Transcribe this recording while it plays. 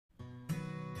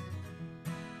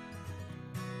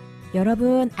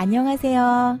여러분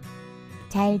안녕하세요.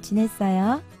 잘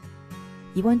지냈어요?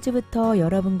 이번 주부터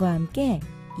여러분과 함께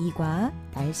이과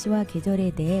날씨와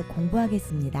계절에 대해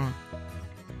공부하겠습니다.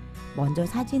 먼저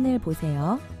사진을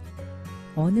보세요.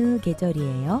 어느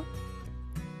계절이에요?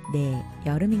 네,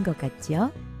 여름인 것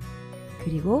같죠?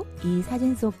 그리고 이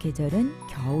사진 속 계절은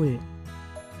겨울.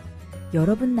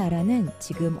 여러분 나라는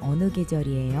지금 어느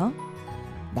계절이에요?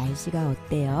 날씨가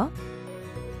어때요?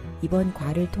 이번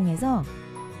과를 통해서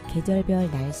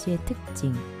계절별 날씨의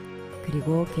특징,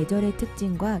 그리고 계절의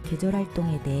특징과 계절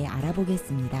활동에 대해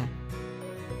알아보겠습니다.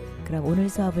 그럼 오늘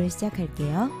수업을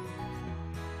시작할게요.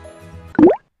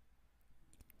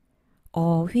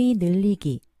 어휘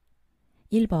늘리기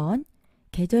 1번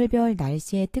계절별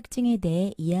날씨의 특징에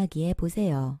대해 이야기해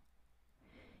보세요.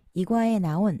 이 과에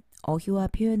나온 어휘와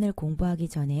표현을 공부하기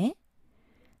전에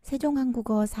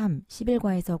세종한국어5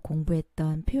 11과에서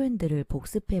공부했던 표현들을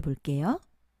복습해 볼게요.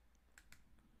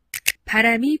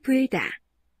 바람이 불다.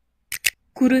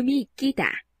 구름이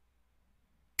끼다.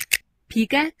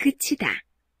 비가 그치다.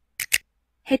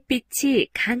 햇빛이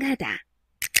강하다.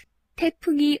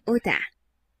 태풍이 오다.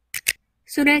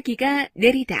 소나기가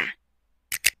내리다.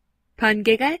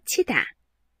 번개가 치다.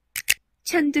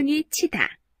 천둥이 치다.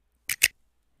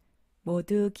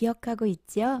 모두 기억하고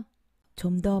있죠?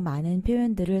 좀 더 많은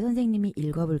표현들을 선생님이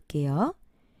읽어볼게요.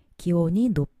 기온이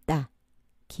높다.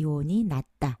 기온이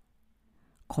낮다.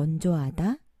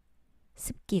 건조하다.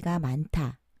 습기가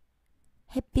많다.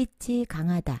 햇빛이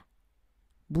강하다.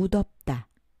 무덥다.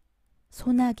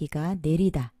 소나기가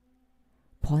내리다.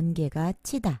 번개가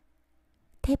치다.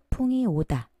 태풍이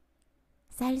오다.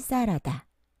 쌀쌀하다.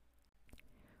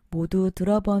 모두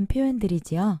들어본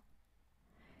표현들이지요?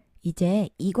 이제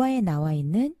이 과에 나와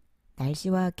있는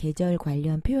날씨와 계절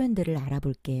관련 표현들을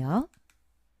알아볼게요.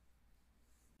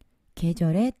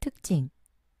 계절의 특징.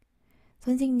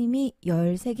 선생님이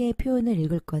 13개의 표현을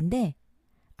읽을 건데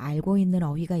알고 있는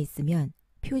어휘가 있으면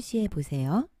표시해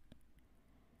보세요.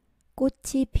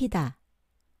 꽃이 피다.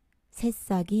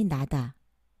 새싹이 나다.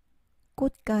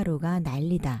 꽃가루가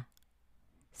날리다.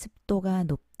 습도가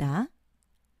높다.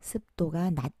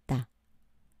 습도가 낮다.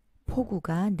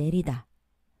 폭우가 내리다.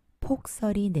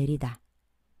 폭설이 내리다.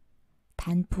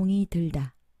 단풍이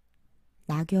들다.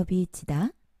 낙엽이 지다.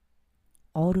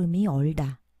 얼음이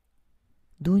얼다.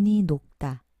 눈이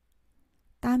녹다.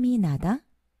 땀이 나다.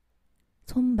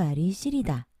 손발이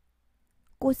시리다.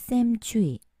 꽃샘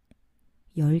추위.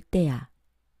 열대야.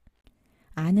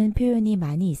 아는 표현이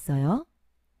많이 있어요?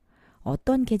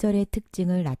 어떤 계절의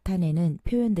특징을 나타내는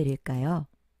표현들일까요?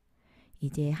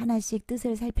 이제 하나씩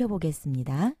뜻을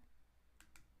살펴보겠습니다.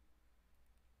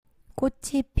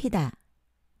 꽃이 피다.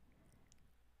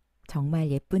 정말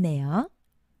예쁘네요.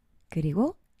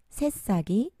 그리고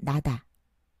새싹이 나다.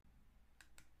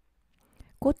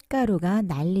 꽃가루가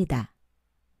날리다.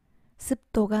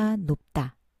 습도가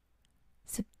높다.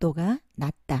 습도가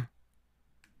낮다.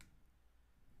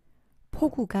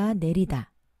 폭우가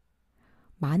내리다.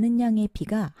 많은 양의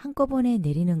비가 한꺼번에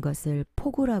내리는 것을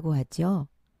폭우라고 하죠.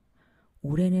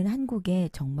 올해는 한국에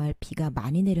정말 비가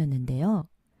많이 내렸는데요.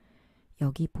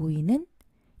 여기 보이는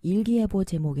일기예보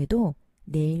제목에도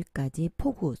내일까지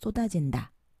폭우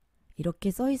쏟아진다.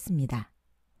 이렇게 써 있습니다.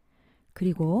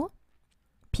 그리고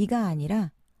비가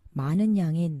아니라 많은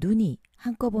양의 눈이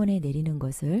한꺼번에 내리는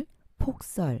것을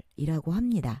폭설이라고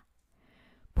합니다.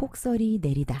 폭설이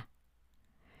내리다.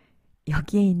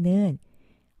 여기에 있는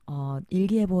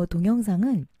일기예보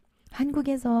동영상은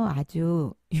한국에서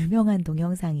아주 유명한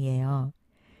동영상이에요.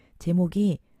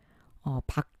 제목이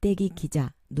박대기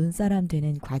기자 눈사람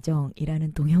되는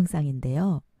과정이라는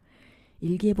동영상인데요.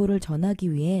 일기예보를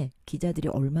전하기 위해 기자들이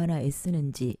얼마나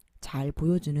애쓰는지 잘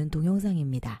보여주는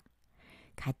동영상입니다.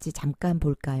 같이 잠깐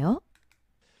볼까요?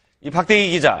 이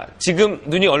박대기 기자, 지금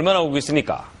눈이 얼마나 오고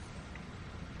있습니까?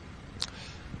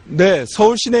 네,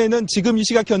 서울 시내에는 지금 이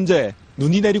시각 현재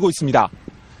눈이 내리고 있습니다.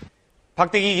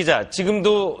 박대기 기자,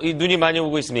 지금도 이 눈이 많이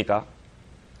오고 있습니까?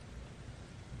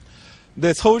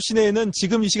 네, 서울 시내에는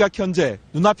지금 이 시각 현재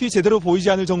눈앞이 제대로 보이지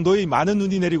않을 정도의 많은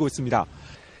눈이 내리고 있습니다.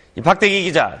 이 박대기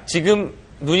기자, 지금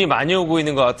눈이 많이 오고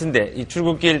있는 것 같은데 이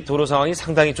출근길 도로 상황이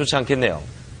상당히 좋지 않겠네요.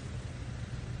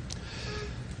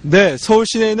 네, 서울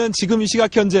시내에는 지금 이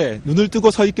시각 현재 눈을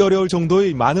뜨고 서 있기 어려울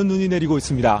정도의 많은 눈이 내리고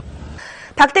있습니다.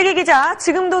 박대기 기자,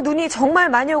 지금도 눈이 정말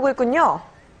많이 오고 있군요.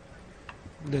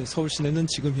 네, 서울 시내는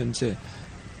지금 현재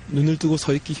눈을 뜨고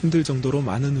서 있기 힘들 정도로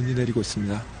많은 눈이 내리고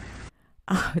있습니다.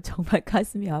 정말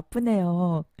가슴이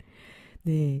아프네요.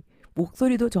 네,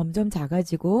 목소리도 점점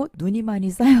작아지고 눈이 많이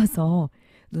쌓여서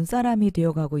눈사람이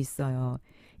되어가고 있어요.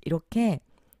 이렇게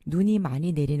눈이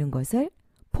많이 내리는 것을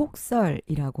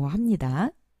폭설이라고 합니다.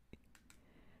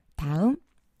 다음,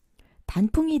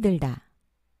 단풍이 들다,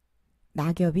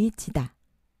 낙엽이 지다.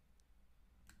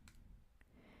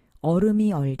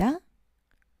 얼음이 얼다,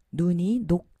 눈이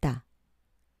녹다.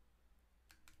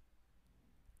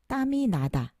 땀이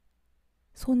나다,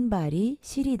 손발이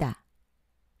시리다.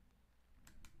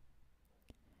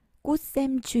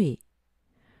 꽃샘추위.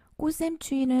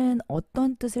 꽃샘추위는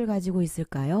어떤 뜻을 가지고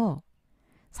있을까요?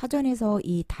 사전에서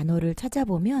이 단어를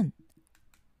찾아보면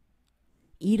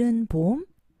이른 봄,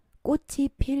 꽃이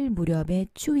필 무렵의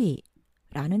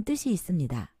추위라는 뜻이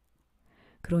있습니다.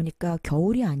 그러니까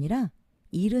겨울이 아니라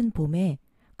이른 봄에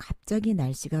갑자기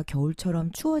날씨가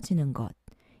겨울처럼 추워지는 것,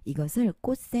 이것을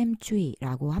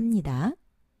꽃샘추위라고 합니다.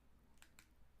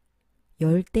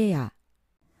 열대야.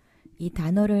 이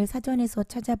단어를 사전에서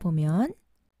찾아보면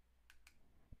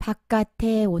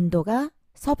바깥의 온도가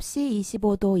섭씨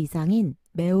 25도 이상인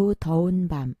매우 더운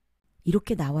밤,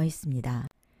 이렇게 나와 있습니다.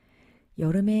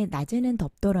 여름에 낮에는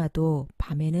덥더라도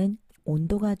밤에는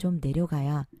온도가 좀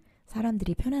내려가야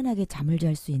사람들이 편안하게 잠을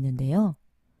잘 수 있는데요.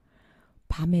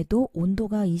 밤에도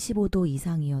온도가 25도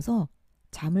이상이어서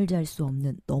잠을 잘 수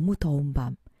없는 너무 더운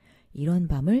밤, 이런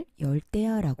밤을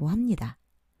열대야라고 합니다.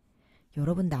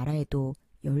 여러분 나라에도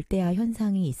열대야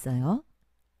현상이 있어요.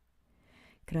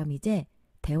 그럼 이제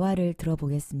대화를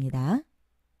들어보겠습니다.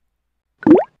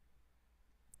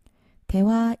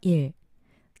 대화 1.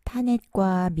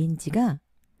 타넷과 민지가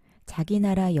자기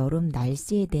나라 여름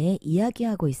날씨에 대해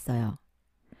이야기하고 있어요.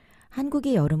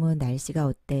 한국의 여름은 날씨가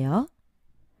어때요?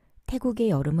 태국의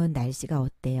여름은 날씨가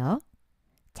어때요?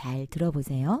 잘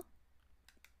들어보세요.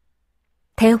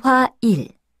 대화 1.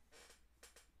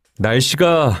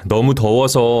 날씨가 너무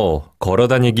더워서 걸어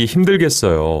다니기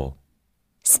힘들겠어요.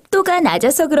 습도가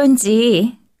낮아서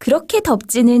그런지 그렇게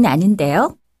덥지는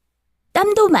않은데요.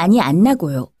 땀도 많이 안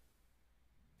나고요.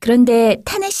 그런데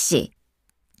타넷 씨,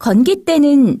 건기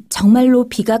때는 정말로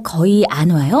비가 거의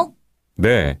안 와요?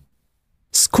 네.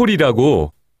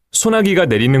 스콜이라고 소나기가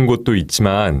내리는 곳도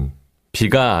있지만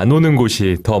비가 안 오는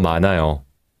곳이 더 많아요.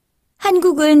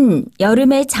 한국은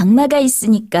여름에 장마가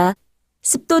있으니까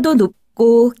습도도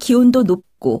높고 기온도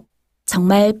높고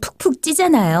정말 푹푹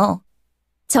찌잖아요.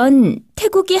 전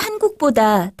태국이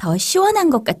한국보다 더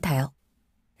시원한 것 같아요.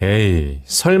 에이,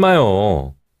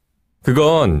 설마요.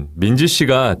 그건 민지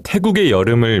씨가 태국의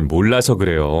여름을 몰라서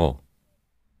그래요.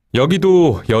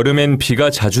 여기도 여름엔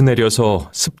비가 자주 내려서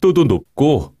습도도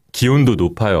높고 기온도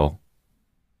높아요.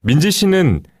 민지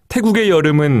씨는 태국의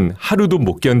여름은 하루도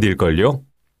못 견딜걸요?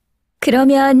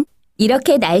 그러면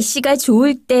이렇게 날씨가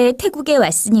좋을 때 태국에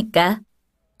왔으니까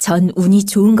전 운이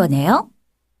좋은 거네요?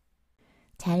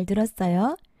 잘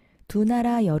들었어요? 두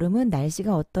나라 여름은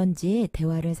날씨가 어떤지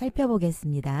대화를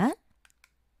살펴보겠습니다.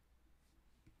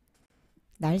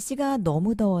 날씨가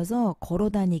너무 더워서 걸어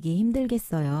다니기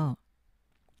힘들겠어요.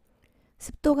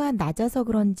 습도가 낮아서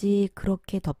그런지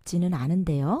그렇게 덥지는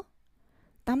않은데요.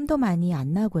 땀도 많이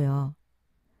안 나고요.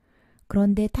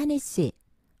 그런데 타넷 씨,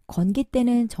 건기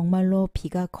때는 정말로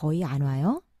비가 거의 안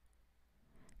와요?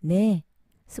 네,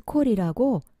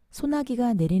 스콜이라고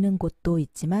소나기가 내리는 곳도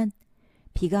있지만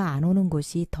비가 안 오는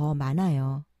곳이 더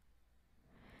많아요.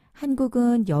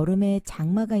 한국은 여름에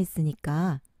장마가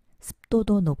있으니까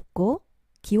습도도 높고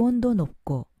기온도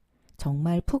높고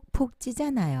정말 푹푹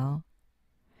찌잖아요.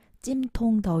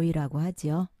 찜통 더위라고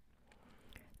하지요.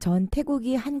 전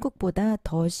태국이 한국보다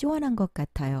더 시원한 것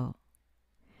같아요.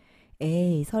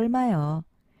 에이, 설마요.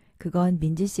 그건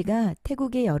민지 씨가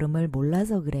태국의 여름을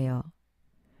몰라서 그래요.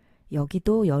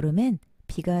 여기도 여름엔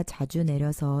비가 자주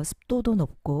내려서 습도도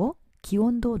높고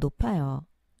기온도 높아요.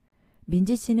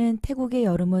 민지 씨는 태국의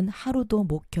여름은 하루도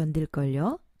못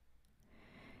견딜걸요?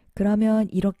 그러면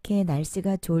이렇게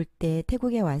날씨가 좋을 때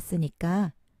태국에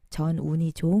왔으니까 전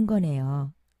운이 좋은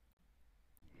거네요.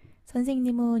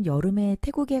 선생님은 여름에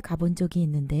태국에 가본 적이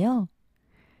있는데요.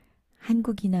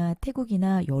 한국이나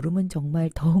태국이나 여름은 정말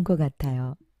더운 것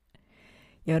같아요.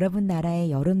 여러분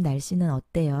나라의 여름 날씨는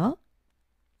어때요?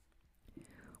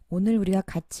 오늘 우리가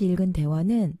같이 읽은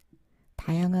대화는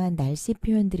다양한 날씨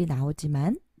표현들이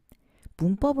나오지만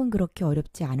문법은 그렇게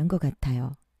어렵지 않은 것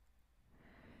같아요.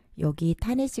 여기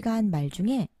타넷 씨가 한 말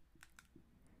중에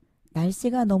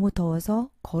날씨가 너무 더워서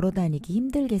걸어 다니기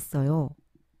힘들겠어요.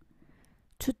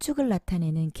 추측을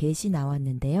나타내는 get이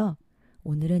나왔는데요.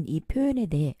 오늘은 이 표현에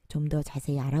대해 좀 더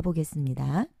자세히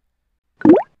알아보겠습니다.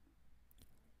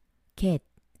 get.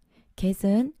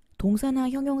 get은 동사나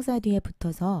형용사 뒤에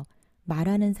붙어서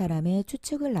말하는 사람의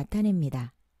추측을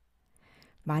나타냅니다.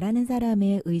 말하는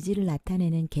사람의 의지를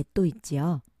나타내는 get도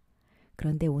있지요.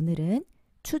 그런데 오늘은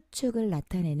추측을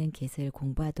나타내는 get을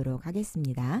공부하도록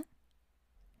하겠습니다.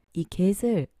 이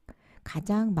get을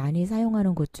가장 많이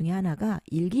사용하는 곳 중에 하나가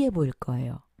일기예보일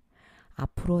거예요.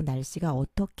 앞으로 날씨가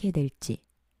어떻게 될지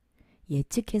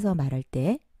예측해서 말할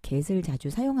때 get을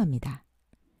자주 사용합니다.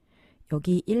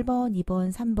 여기 1번,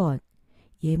 2번, 3번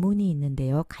예문이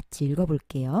있는데요. 같이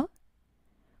읽어볼게요.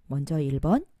 먼저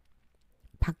 1번.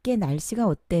 밖에 날씨가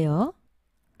어때요?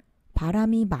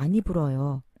 바람이 많이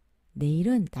불어요.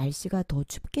 내일은 날씨가 더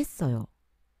춥겠어요.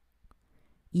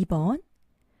 2번.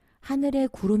 하늘에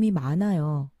구름이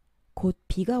많아요. 곧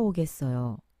비가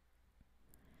오겠어요.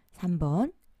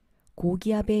 3번.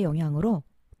 고기압의 영향으로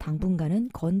당분간은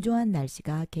건조한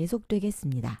날씨가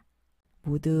계속되겠습니다.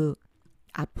 모두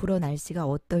앞으로 날씨가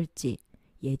어떨지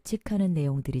예측하는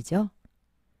내용들이죠.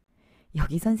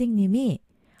 여기 선생님이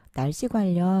날씨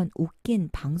관련 웃긴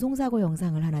방송사고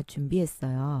영상을 하나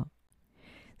준비했어요.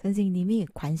 선생님이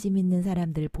관심 있는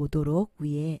사람들 보도록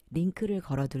위에 링크를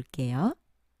걸어둘게요.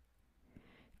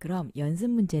 그럼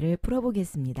연습 문제를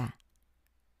풀어보겠습니다.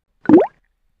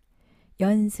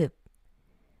 연습.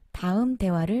 다음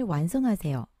대화를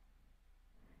완성하세요.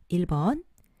 1번.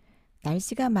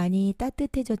 날씨가 많이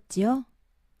따뜻해졌지요?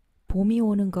 봄이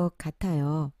오는 것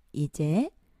같아요. 이제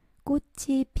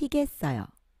꽃이 피겠어요.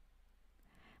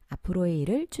 앞으로의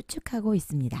일을 추측하고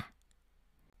있습니다.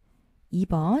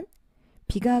 2번.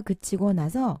 비가 그치고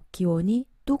나서 기온이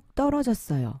뚝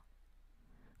떨어졌어요.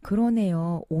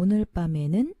 그러네요. 오늘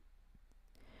밤에는?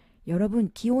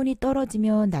 여러분, 기온이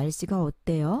떨어지면 날씨가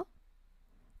어때요?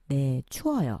 네,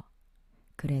 추워요.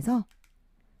 그래서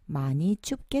많이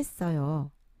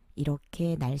춥겠어요.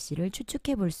 이렇게 날씨를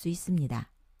추측해 볼 수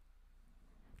있습니다.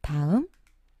 다음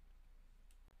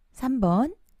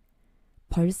 3번.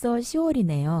 벌써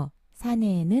 10월이네요.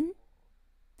 산에는?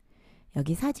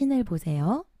 여기 사진을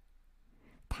보세요.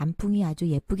 단풍이 아주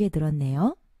예쁘게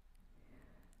들었네요.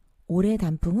 올해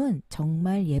단풍은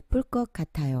정말 예쁠 것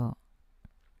같아요.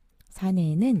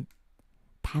 산에는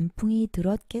단풍이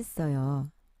들었겠어요.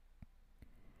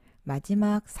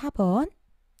 마지막 4번.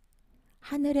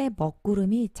 하늘에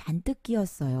먹구름이 잔뜩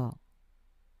끼었어요.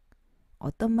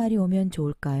 어떤 말이 오면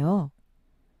좋을까요?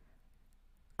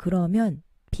 그러면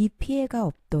비 피해가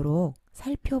없도록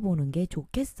살펴보는 게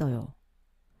좋겠어요.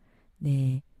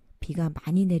 네, 비가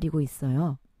많이 내리고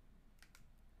있어요.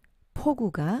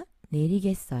 폭우가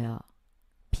내리겠어요.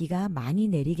 비가 많이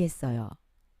내리겠어요.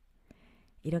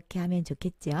 이렇게 하면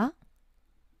좋겠죠?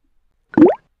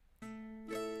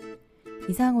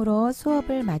 이상으로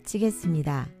수업을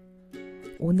마치겠습니다.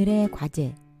 오늘의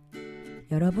과제.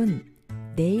 여러분,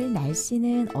 내일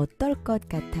날씨는 어떨 것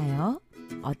같아요?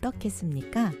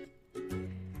 어떻겠습니까?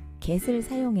 get을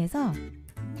사용해서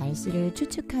날씨를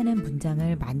추측하는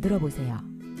문장을 만들어 보세요.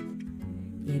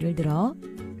 예를 들어,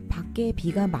 밖에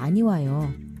비가 많이 와요.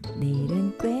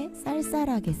 내일은 꽤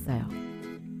쌀쌀하겠어요.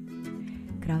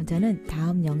 그럼 저는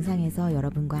다음 영상에서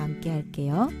여러분과 함께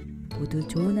할게요. 모두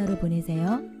좋은 하루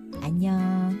보내세요.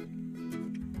 안녕.